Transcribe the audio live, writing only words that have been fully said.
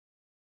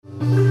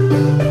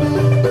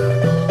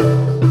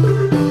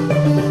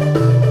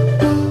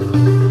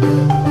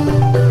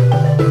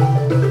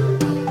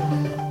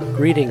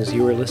Greetings,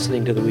 you are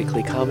listening to the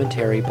weekly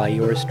commentary by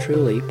yours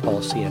truly, Paul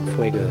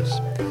Cienfuegos.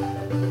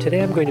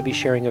 Today I'm going to be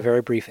sharing a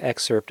very brief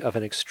excerpt of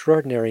an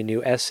extraordinary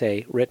new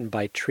essay written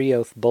by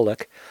Treoth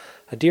Bullock,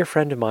 a dear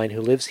friend of mine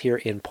who lives here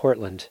in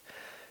Portland.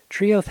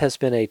 Treoth has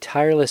been a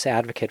tireless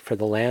advocate for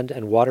the land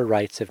and water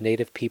rights of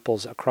native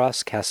peoples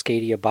across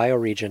Cascadia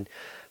bioregion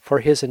for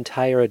his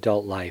entire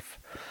adult life.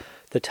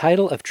 The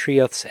title of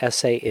Treoth's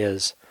essay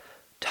is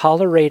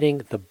Tolerating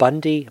the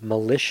Bundy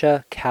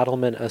Militia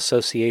Cattleman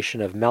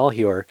Association of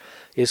Malheur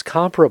is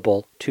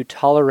comparable to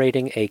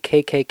tolerating a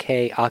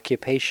KKK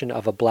occupation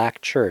of a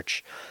black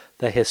church,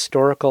 the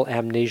historical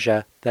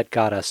amnesia that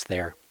got us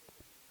there.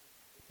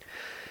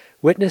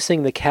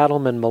 Witnessing the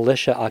cattleman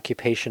militia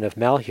occupation of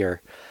Malheur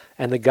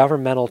and the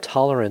governmental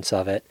tolerance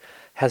of it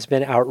has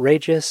been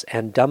outrageous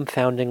and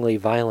dumbfoundingly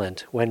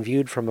violent when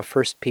viewed from a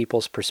First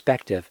Peoples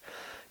perspective,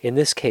 in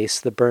this case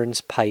the Burns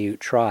Paiute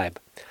tribe.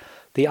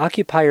 The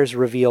occupiers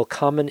reveal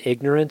common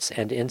ignorance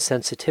and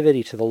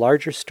insensitivity to the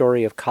larger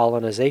story of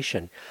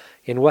colonization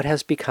in what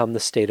has become the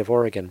state of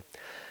Oregon.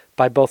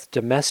 By both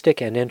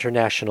domestic and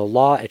international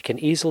law, it can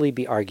easily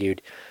be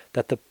argued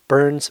that the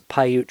Burns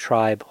Paiute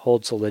tribe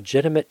holds a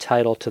legitimate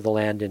title to the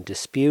land in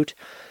dispute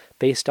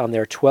based on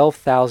their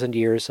 12,000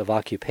 years of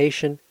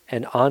occupation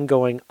and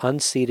ongoing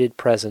unceded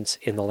presence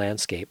in the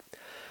landscape.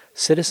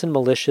 Citizen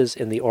militias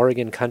in the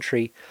Oregon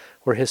country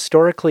were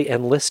historically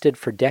enlisted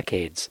for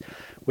decades,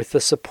 with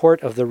the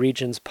support of the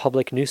region's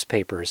public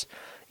newspapers,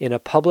 in a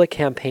public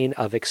campaign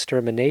of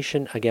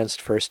extermination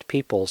against First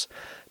Peoples.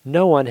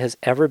 No one has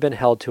ever been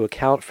held to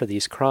account for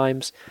these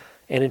crimes,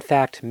 and in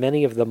fact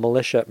many of the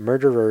militia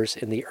murderers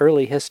in the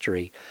early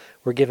history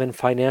were given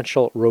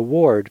financial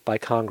reward by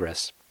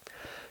Congress.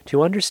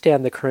 To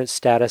understand the current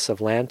status of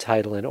land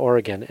title in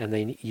Oregon and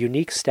the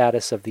unique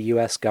status of the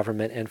U.S.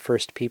 government and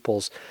First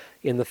Peoples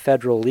in the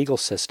federal legal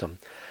system,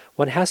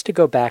 one has to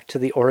go back to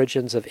the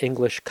origins of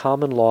English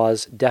common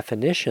law's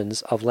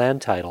definitions of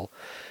land title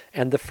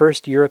and the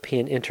first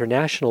European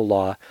international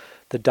law,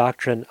 the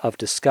doctrine of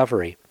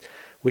discovery,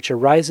 which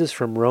arises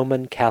from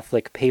Roman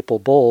Catholic papal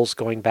bulls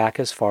going back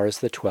as far as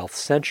the 12th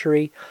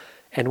century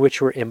and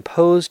which were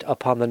imposed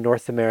upon the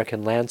North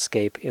American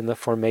landscape in the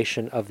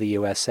formation of the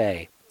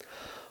USA.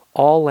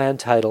 All land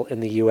title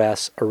in the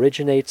U.S.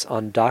 originates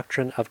on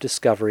doctrine of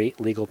discovery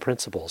legal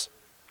principles.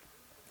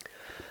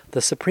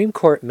 The Supreme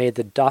Court made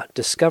the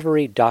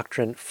discovery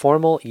doctrine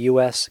formal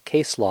U.S.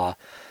 case law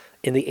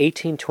in the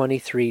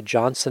 1823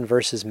 Johnson v.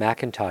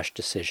 McIntosh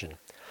decision.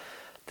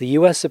 The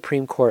U.S.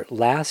 Supreme Court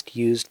last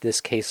used this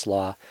case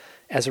law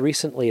as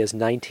recently as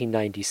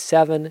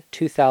 1997,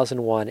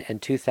 2001, and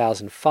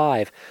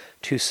 2005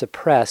 to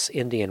suppress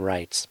Indian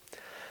rights.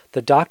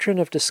 The doctrine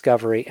of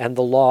discovery and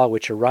the law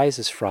which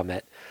arises from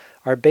it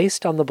are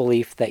based on the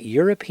belief that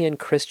European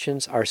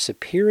Christians are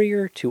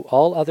superior to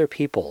all other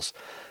peoples,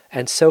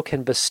 and so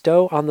can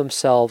bestow on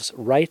themselves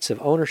rights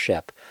of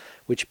ownership,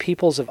 which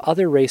peoples of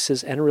other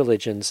races and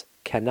religions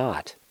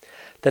cannot.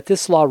 That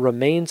this law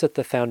remains at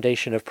the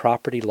foundation of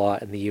property law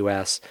in the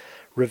U.S.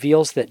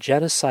 reveals that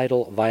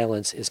genocidal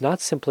violence is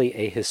not simply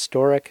a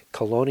historic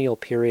colonial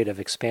period of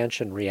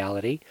expansion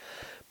reality,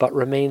 but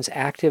remains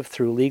active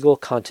through legal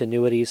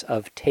continuities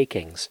of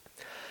takings.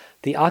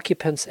 The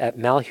occupants at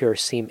Malheur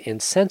seem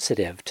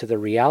insensitive to the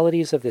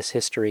realities of this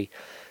history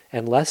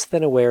and less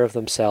than aware of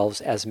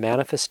themselves as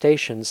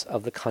manifestations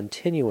of the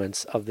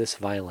continuance of this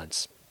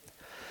violence.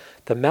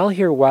 The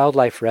Malheur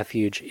Wildlife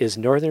Refuge is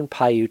Northern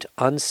Paiute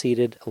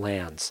unceded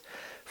lands,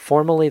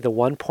 formerly the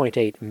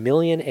 1.8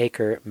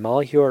 million-acre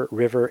Malheur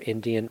River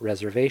Indian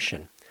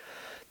Reservation.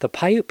 The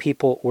Paiute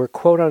people were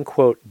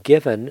quote-unquote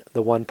given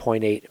the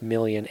 1.8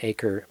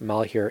 million-acre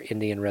Malheur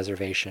Indian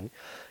Reservation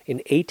in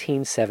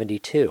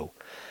 1872.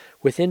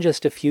 Within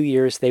just a few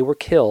years, they were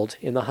killed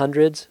in the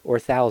hundreds or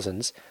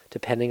thousands,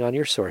 depending on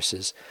your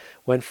sources,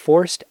 when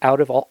forced out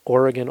of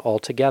Oregon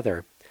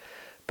altogether.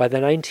 By the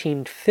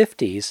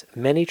 1950s,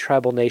 many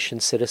tribal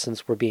nation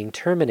citizens were being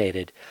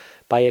terminated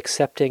by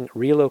accepting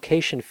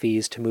relocation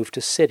fees to move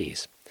to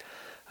cities.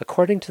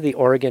 According to the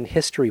Oregon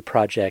History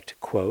Project,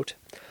 quote,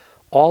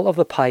 all of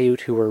the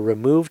Paiute who were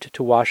removed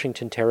to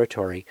Washington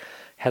Territory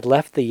had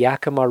left the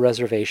Yakima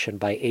Reservation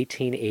by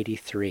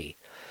 1883.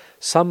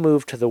 Some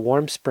moved to the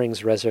Warm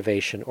Springs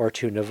Reservation or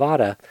to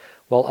Nevada,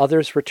 while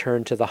others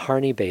returned to the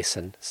Harney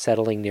Basin,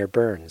 settling near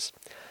Burns.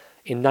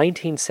 In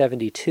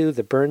 1972,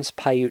 the Burns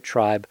Paiute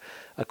tribe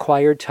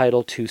acquired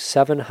title to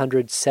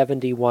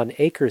 771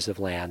 acres of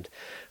land,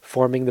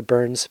 forming the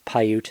Burns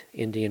Paiute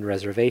Indian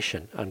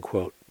Reservation,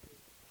 unquote.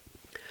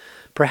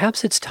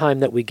 Perhaps it's time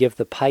that we give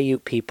the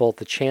Paiute people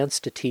the chance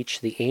to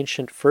teach the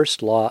ancient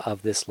first law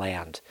of this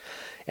land,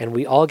 and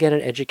we all get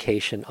an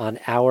education on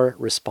our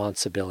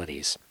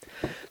responsibilities.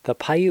 The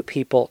Paiute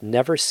people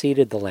never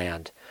ceded the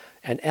land,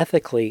 and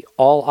ethically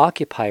all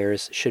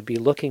occupiers should be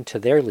looking to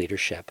their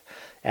leadership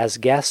as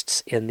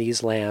guests in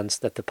these lands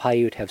that the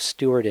Paiute have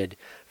stewarded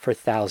for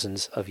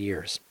thousands of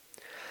years.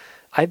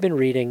 I've been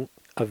reading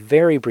a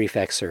very brief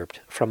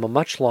excerpt from a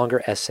much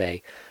longer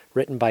essay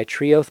written by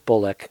Treoth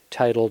Bullock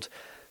titled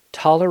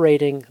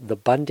Tolerating the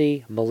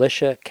Bundy,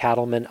 Militia,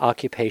 Cattleman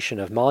occupation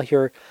of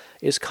Malheur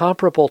is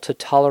comparable to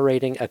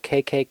tolerating a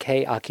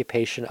KKK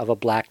occupation of a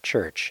black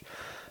church,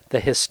 the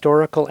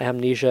historical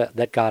amnesia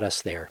that got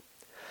us there.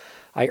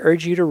 I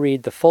urge you to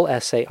read the full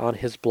essay on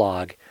his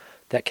blog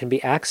that can be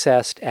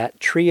accessed at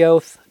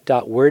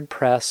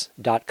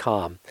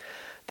treeoath.wordpress.com.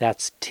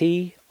 That's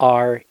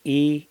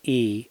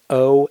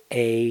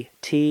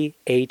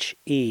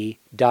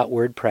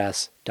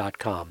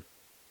treeoathe.wordpress.com.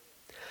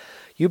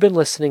 You've been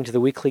listening to the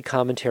weekly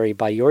commentary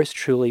by yours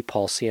truly,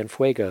 Paul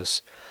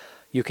Cienfuegos.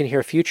 You can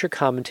hear future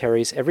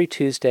commentaries every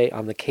Tuesday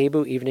on the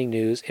KBOO Evening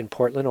News in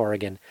Portland,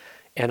 Oregon,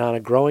 and on a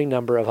growing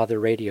number of other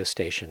radio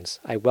stations.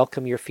 I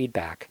welcome your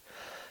feedback.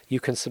 You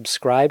can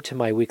subscribe to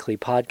my weekly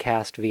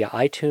podcast via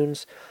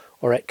iTunes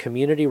or at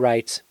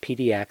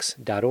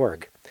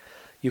communityrightspdx.org.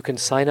 You can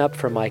sign up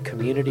for my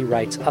community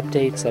rights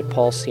updates at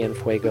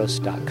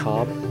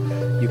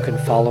paulcienfuegos.com. You can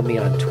follow me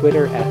on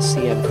Twitter at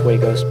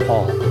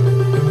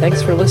CienfuegosPaul.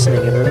 Thanks for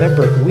listening, and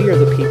remember, we are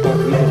the people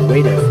we've been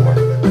waiting for.